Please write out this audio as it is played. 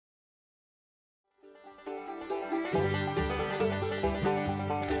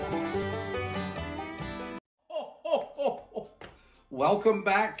Welcome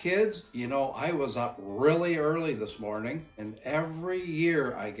back, kids. You know, I was up really early this morning, and every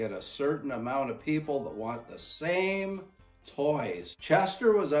year I get a certain amount of people that want the same toys.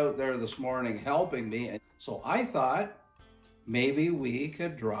 Chester was out there this morning helping me, and so I thought maybe we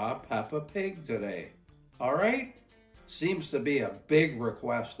could draw Peppa Pig today. All right? Seems to be a big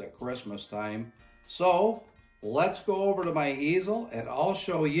request at Christmas time. So let's go over to my easel and I'll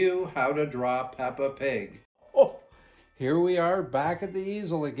show you how to draw Peppa Pig. Oh, here we are back at the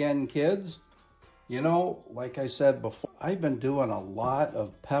easel again, kids. You know, like I said before, I've been doing a lot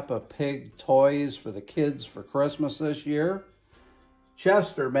of Peppa Pig toys for the kids for Christmas this year.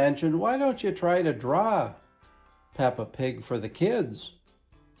 Chester mentioned, why don't you try to draw Peppa Pig for the kids?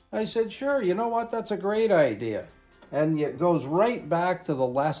 I said, sure, you know what, that's a great idea. And it goes right back to the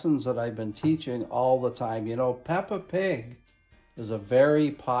lessons that I've been teaching all the time. You know, Peppa Pig is a very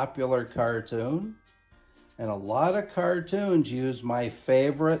popular cartoon. And a lot of cartoons use my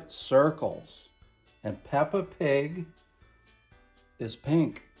favorite circles. And Peppa Pig is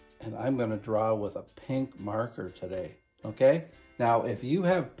pink. And I'm going to draw with a pink marker today. Okay? Now, if you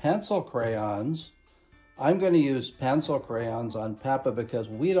have pencil crayons, I'm going to use pencil crayons on Peppa because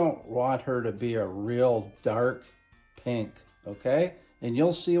we don't want her to be a real dark pink. Okay? And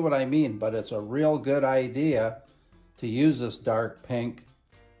you'll see what I mean, but it's a real good idea to use this dark pink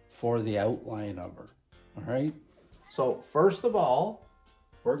for the outline of her. All right, so first of all,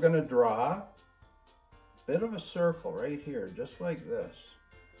 we're going to draw a bit of a circle right here, just like this.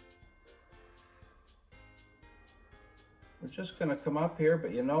 We're just going to come up here,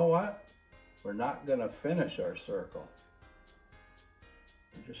 but you know what? We're not going to finish our circle.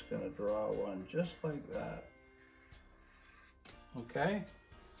 We're just going to draw one just like that. Okay?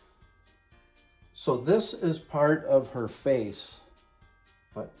 So this is part of her face,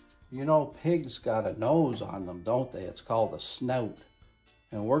 but you know, pigs got a nose on them, don't they? It's called a snout.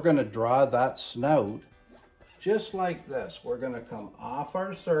 And we're going to draw that snout just like this. We're going to come off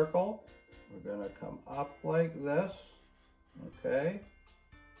our circle. We're going to come up like this, okay?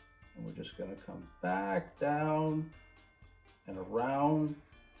 And we're just going to come back down and around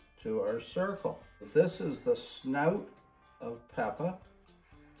to our circle. This is the snout of Peppa,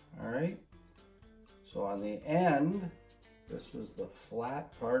 all right? So on the end, this is the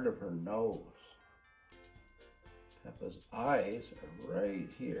flat part of her nose. Peppa's eyes are right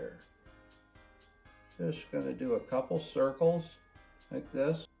here. Just going to do a couple circles like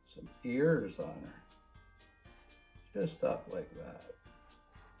this. Some ears on her. Just up like that.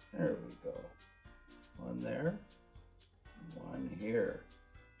 There we go. One there. One here.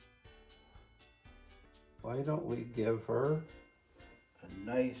 Why don't we give her a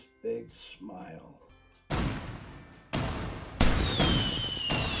nice big smile?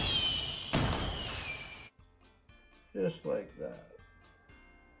 Just like that.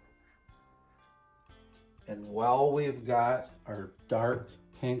 And while we've got our dark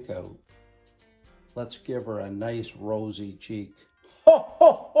pink out, let's give her a nice rosy cheek. Ho,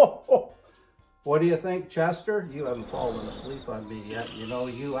 ho, ho, ho. What do you think, Chester? You haven't fallen asleep on me yet. You know,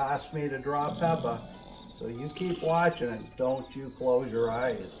 you asked me to draw Peppa, so you keep watching and don't you close your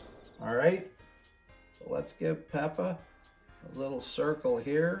eyes. All right? So let's give Peppa a little circle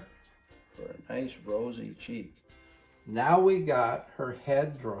here for a nice rosy cheek. Now we got her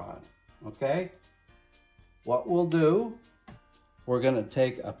head drawn, okay? What we'll do, we're going to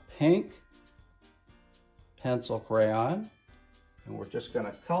take a pink pencil crayon and we're just going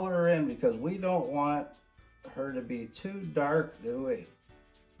to color her in because we don't want her to be too dark, do we?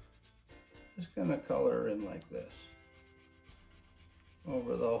 Just going to color her in like this.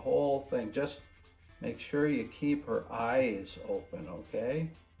 Over the whole thing. Just make sure you keep her eyes open,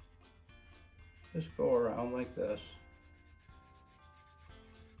 okay? Just go around like this.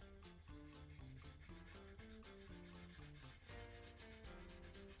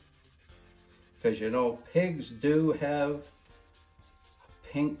 Because you know, pigs do have a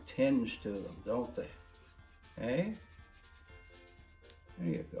pink tinge to them, don't they? Okay? There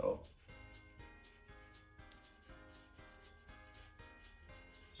you go.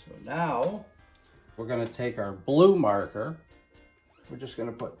 So now, we're going to take our blue marker. We're just going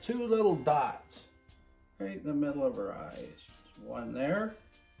to put two little dots right in the middle of her eyes. One there,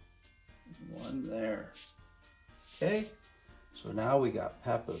 one there. Okay? So now we got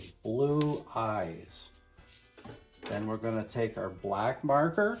Peppa's blue eyes. Then we're going to take our black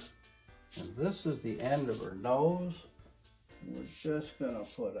marker, and this is the end of her nose. And we're just going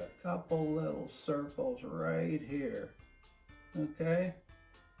to put a couple little circles right here. Okay?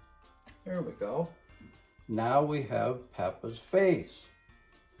 There we go. Now we have Peppa's face.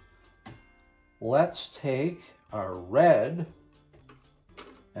 Let's take our red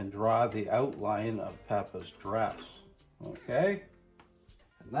and draw the outline of Peppa's dress. Okay?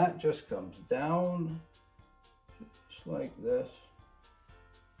 And that just comes down just like this.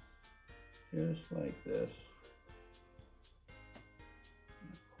 Just like this.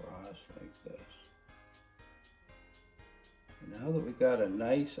 Across like this. And now that we got a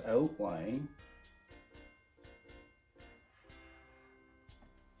nice outline,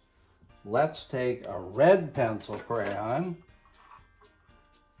 let's take a red pencil crayon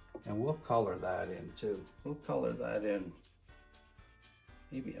and we'll color that in too. We'll color that in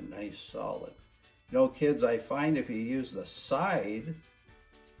maybe a nice solid. You know, kids, I find if you use the side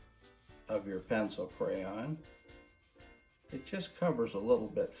of your pencil crayon, it just covers a little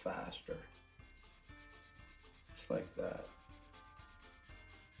bit faster. Just like that.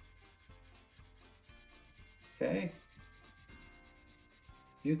 Okay?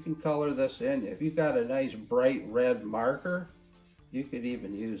 You can color this in. If you got a nice bright red marker, you could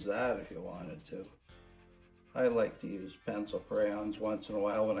even use that if you wanted to. I like to use pencil crayons once in a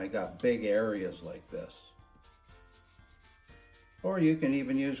while when I got big areas like this. Or you can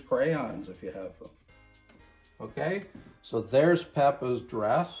even use crayons if you have them. Okay, so there's Peppa's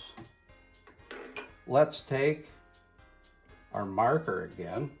dress. Let's take our marker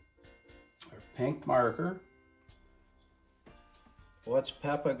again, our pink marker. What's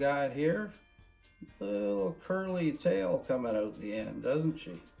Peppa got here? A little curly tail coming out the end, doesn't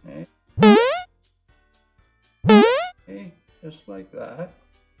she? Eh? Okay, just like that.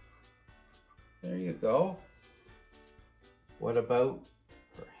 There you go. What about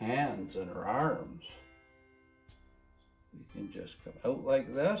her hands and her arms? You can just come out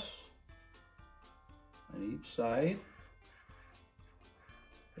like this on each side.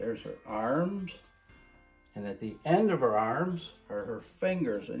 There's her arms. And at the end of her arms are her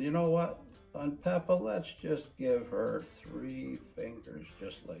fingers. And you know what? On Peppa, let's just give her 3 fingers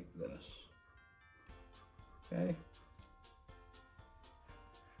just like this. Okay?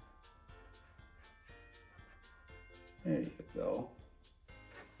 There you go.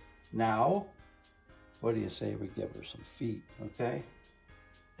 Now, what do you say we give her some feet, okay?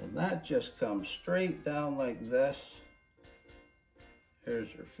 And that just comes straight down like this.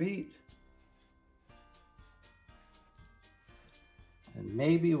 Here's her feet. And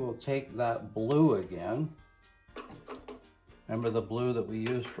maybe we'll take that blue again. Remember the blue that we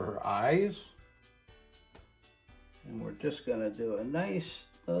used for her eyes? And we're just gonna do a nice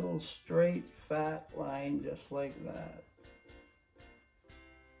little straight fat line just like that.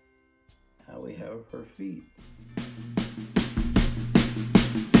 Now we have her feet.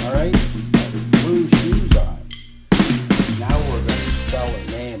 All right, got her blue shoes on. Now we're gonna spell a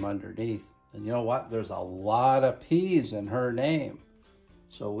name underneath. And you know what? There's a lot of P's in her name.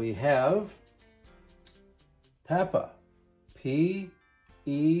 So we have Peppa, P-E-P-P-A.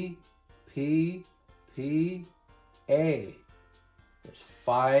 There's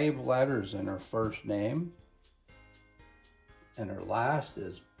 5 letters in her first name. And her last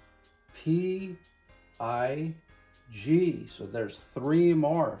is P-I-G. So there's 3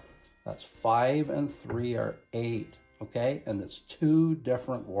 more. That's 5 and 3 are 8, okay? And it's 2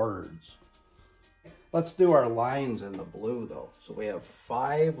 different words. Let's do our lines in the blue though. So we have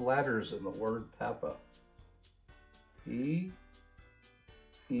 5 letters in the word Peppa. P,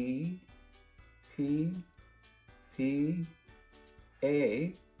 E, P, P,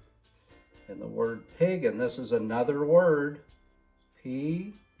 A. And the word pig, and this is another word.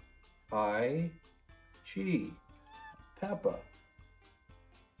 P, I, G. Peppa.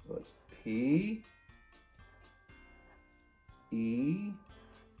 So it's P, E,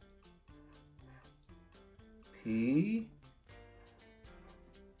 P,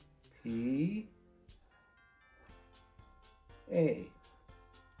 P, A.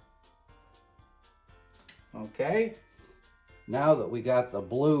 Okay, now that we got the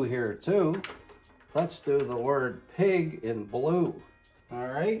blue here too, let's do the word pig in blue. All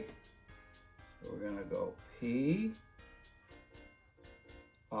right, so we're gonna go P,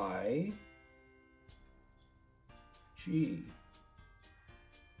 I, G.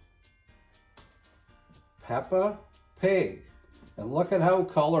 Peppa Pig. And look at how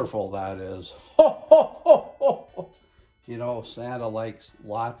colorful that is. Ho, ho, ho, ho, ho. You know, Santa likes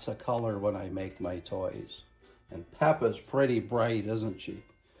lots of color when I make my toys. And Peppa's pretty bright, isn't she?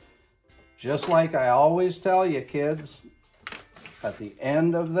 Just like I always tell you, kids, at the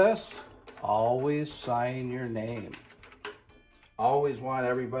end of this, always sign your name. Always want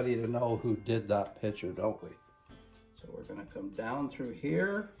everybody to know who did that picture, don't we? So we're going to come down through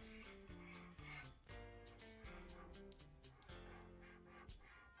here.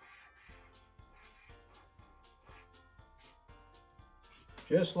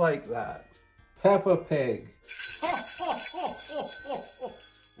 Just like that. Peppa Pig.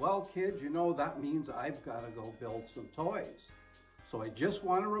 Well, kids, you know that means I've got to go build some toys. So I just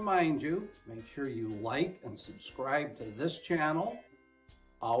want to remind you, make sure you like and subscribe to this channel.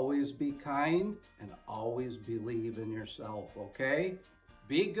 Always be kind and always believe in yourself, okay?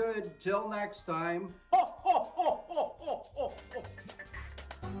 Be good till next time.